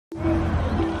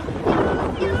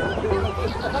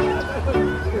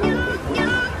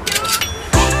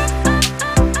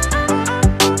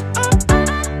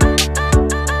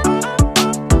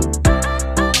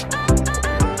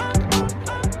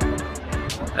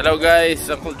Hello guys,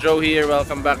 Uncle Joe here.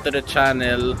 Welcome back to the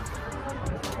channel.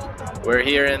 We're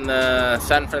here in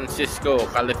San Francisco,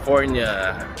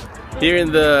 California. Here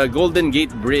in the Golden Gate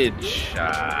Bridge.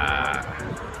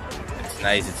 It's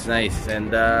nice, it's nice.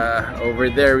 And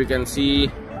over there we can see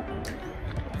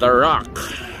the Rock,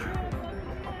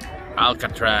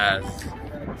 Alcatraz.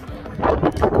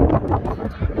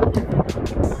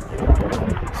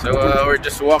 So we're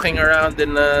just walking around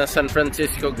in San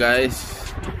Francisco, guys.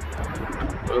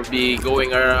 We'll be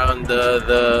going around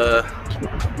the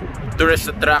tourist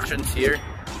attractions here,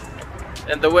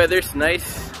 and the weather's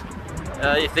nice.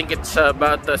 I think it's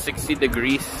about 60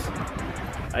 degrees.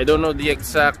 I don't know the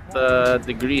exact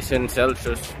degrees in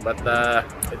Celsius, but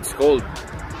it's cold.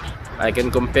 I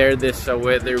can compare this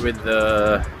weather with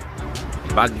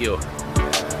Baguio.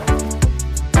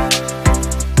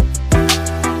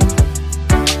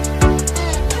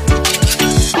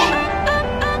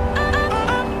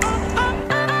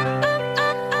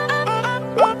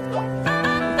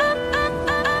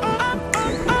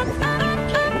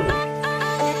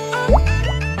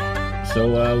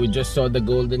 So we just saw the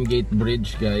Golden Gate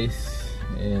Bridge, guys,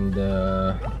 and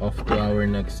off to our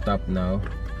next stop now.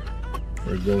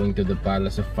 We're going to the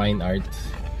Palace of Fine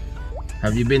Arts.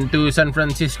 Have you been to San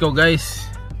Francisco, guys?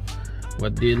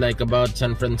 What do you like about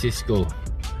San Francisco?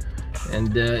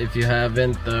 And if you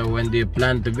haven't, when do you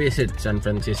plan to visit San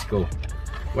Francisco?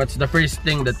 What's the first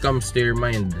thing that comes to your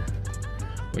mind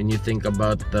when you think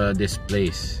about this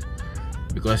place?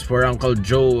 Because for Uncle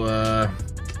Joe,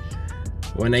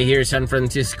 when I hear San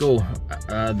Francisco,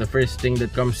 the first thing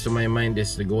that comes to my mind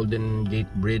is the Golden Gate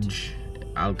Bridge,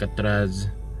 Alcatraz,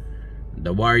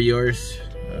 the Warriors,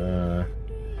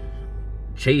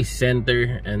 Chase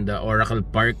Center, and the Oracle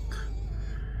Park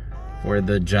for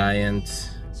the Giants.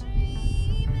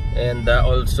 And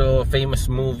also famous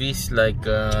movies like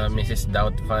Mrs.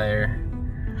 Doubtfire.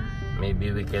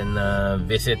 Maybe we can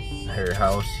visit her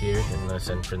house here in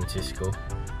San Francisco.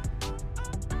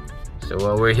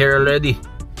 So we're here already.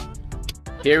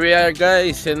 Here we are,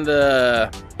 guys, in the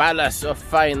Palace of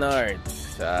Fine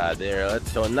Arts. There,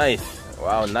 that's so nice.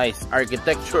 Wow, nice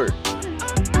architecture.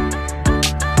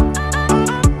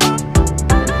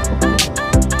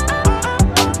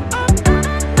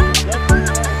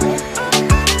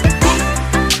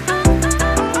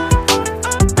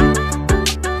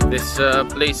 This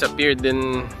place appeared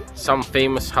in some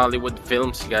famous Hollywood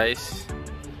films, guys.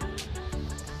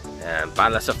 And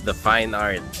Palace of the Fine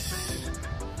Arts.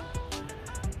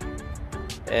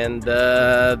 And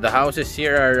the houses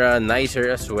here are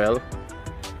nicer as well.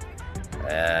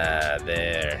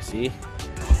 There, see?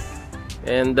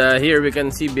 And here we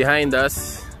can see behind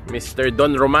us Mr.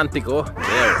 Don Romantico.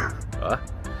 There.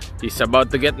 He's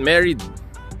about to get married.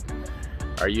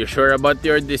 Are you sure about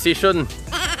your decision?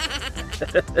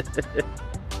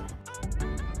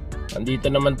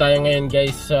 Andito naman tayo ngayon,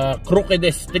 guys, sa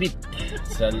Crookedest Street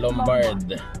sa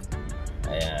Lombard.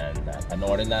 Ayan,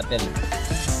 panoorin natin.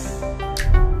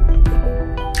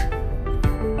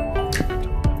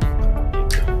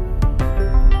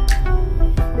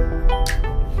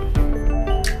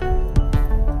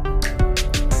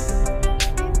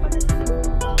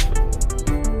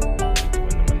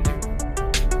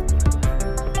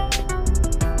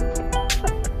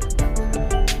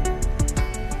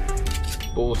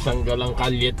 Sanggalang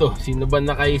kalye to. Sino ba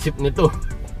nakaisip nito?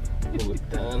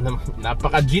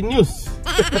 Napaka-genius.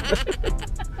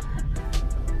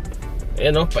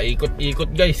 Ayan o,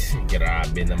 paikot-ikot, guys.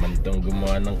 Grabe naman itong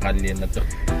gumawa ng kalye na to.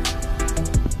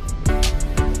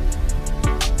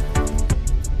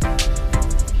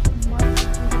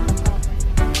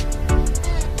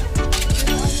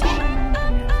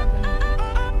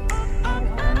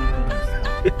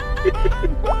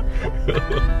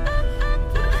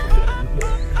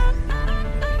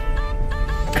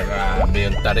 Grabe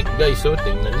yung tarik, guys, oh.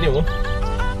 Tingnan nyo, oh.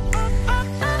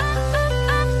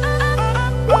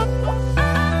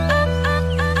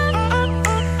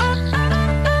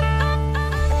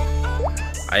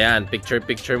 Ayan,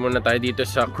 picture muna tayo dito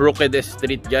sa Crookedest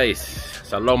Street, guys,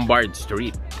 sa Lombard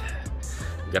Street.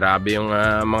 Grabe yung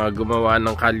mga gumawa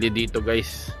ng kalye dito,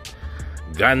 guys.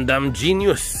 Gundam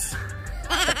genius.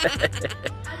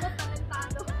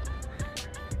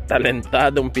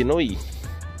 Talentadong Pinoy.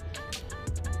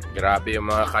 Grabe yung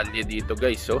mga kalye dito,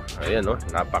 guys, oh. Ayan, oh,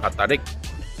 napakatarik.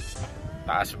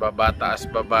 Taas baba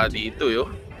dito, yo.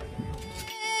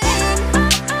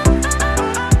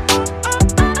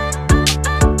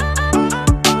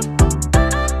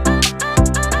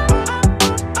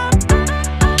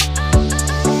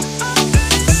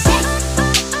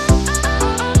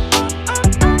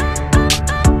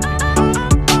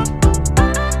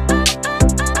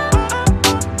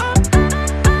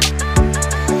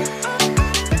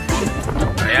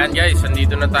 guys,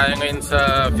 andito na tayo ngayon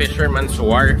sa Fisherman's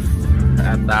Wharf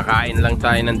at kain lang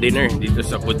tayo ng dinner dito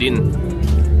sa Boudin.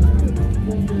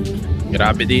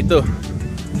 Grabe dito,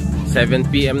 7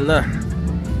 PM na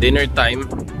dinner time,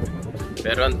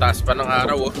 pero ang taas pa ng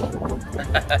araw oh.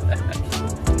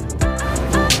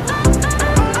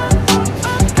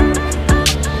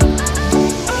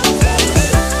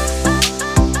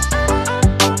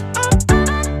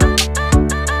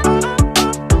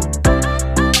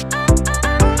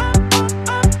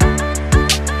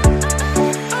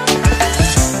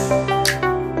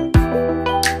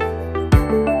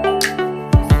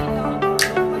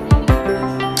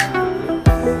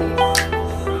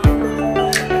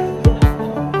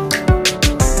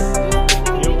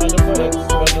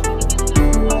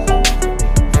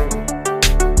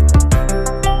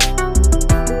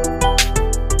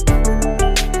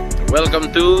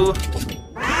 Welcome to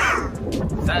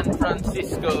San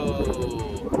Francisco.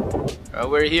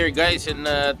 We're here guys in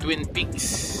Twin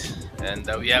Peaks, and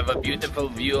we have a beautiful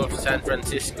view of San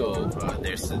Francisco.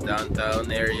 There's the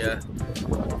downtown area,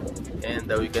 and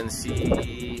we can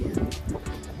see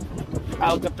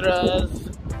Alcatraz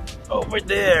over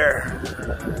there.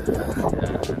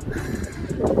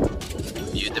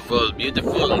 Beautiful,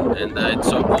 beautiful, and it's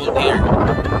so cold here.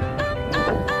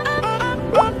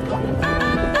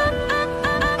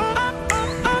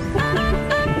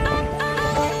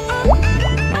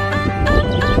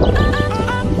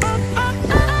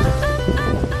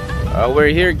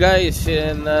 We're here guys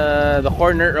in the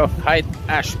corner of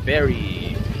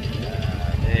Haight-Ashbury.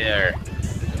 There.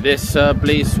 This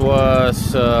place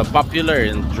was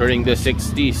popular during the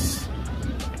 60s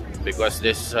because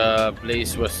this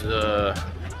place was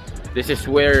this is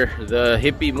where the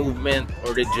hippie movement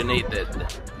originated.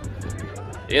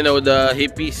 You know, the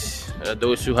hippies,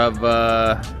 those who have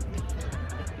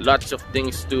lots of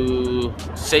things to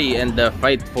say and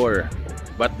fight for,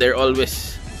 but they're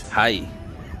always high.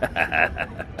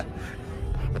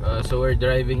 So we're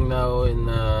driving now in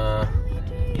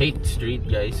Haight Street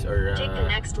guys, or take the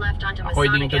next left onto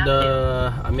according to Masonic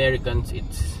the Avenue. Americans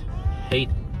it's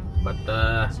Haight, but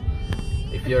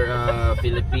if you're a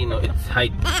Filipino it's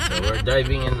Haight. So we're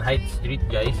driving in Haight Street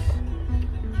guys.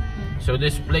 So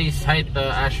this place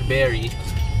Haight-Ashbury,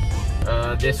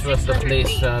 this was the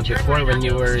place before when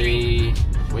you were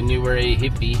a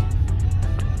hippie.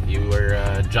 You were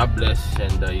jobless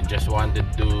and you just wanted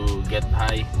to get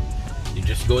high. You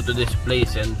just go to this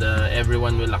place and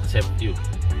everyone will accept you.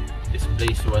 This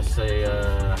place was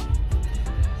a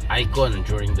icon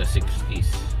during the 60s,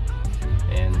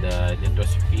 and it was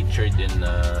featured in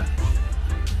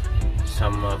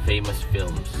some famous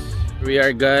films. We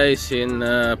are guys in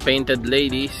Painted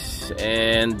Ladies,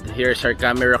 and here's our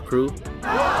camera crew.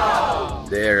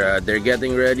 They're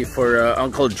getting ready for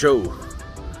Uncle Joe.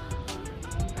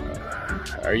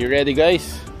 Are you ready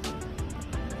guys?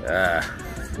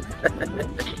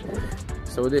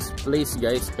 So this place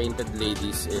guys, Painted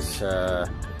Ladies, is a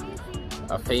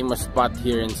famous spot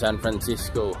here in San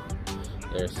Francisco.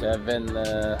 There's seven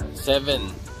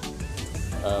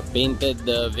painted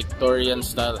Victorian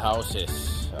style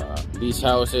houses. These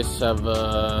houses have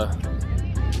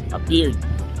appeared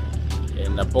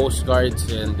in postcards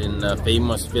and in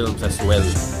famous films as well.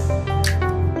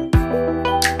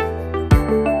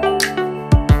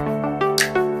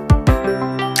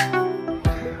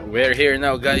 We're here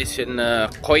now guys in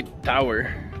Coit Tower.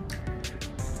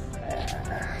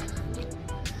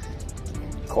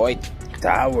 Coit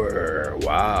Tower,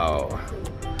 wow.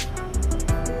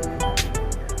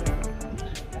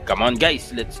 Come on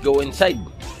guys, let's go inside.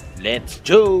 Let's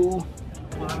go.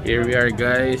 Here we are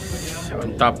guys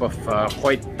on top of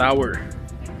Coit Tower.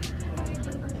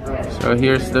 So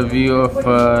here's the view of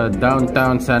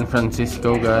downtown San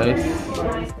Francisco guys.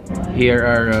 Here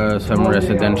are some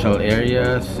residential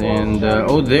areas, and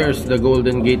oh, there's the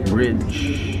Golden Gate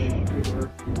Bridge.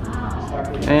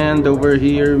 And over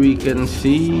here we can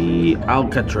see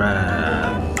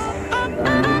Alcatraz.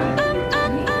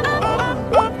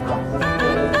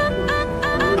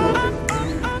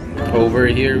 Over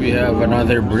here we have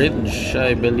another bridge.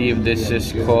 I believe this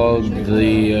is called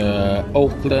the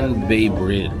Oakland Bay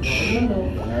Bridge.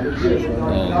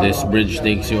 This bridge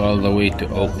takes you all the way to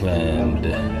Oakland.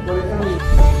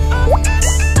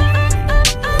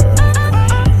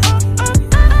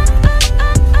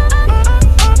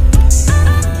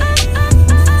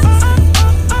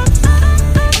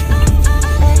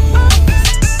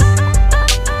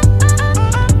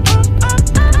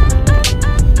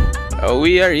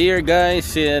 We are here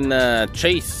guys in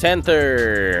Chase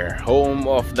Center, home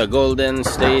of the Golden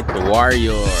State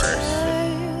Warriors.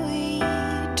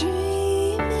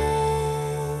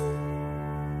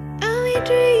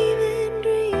 dreaming.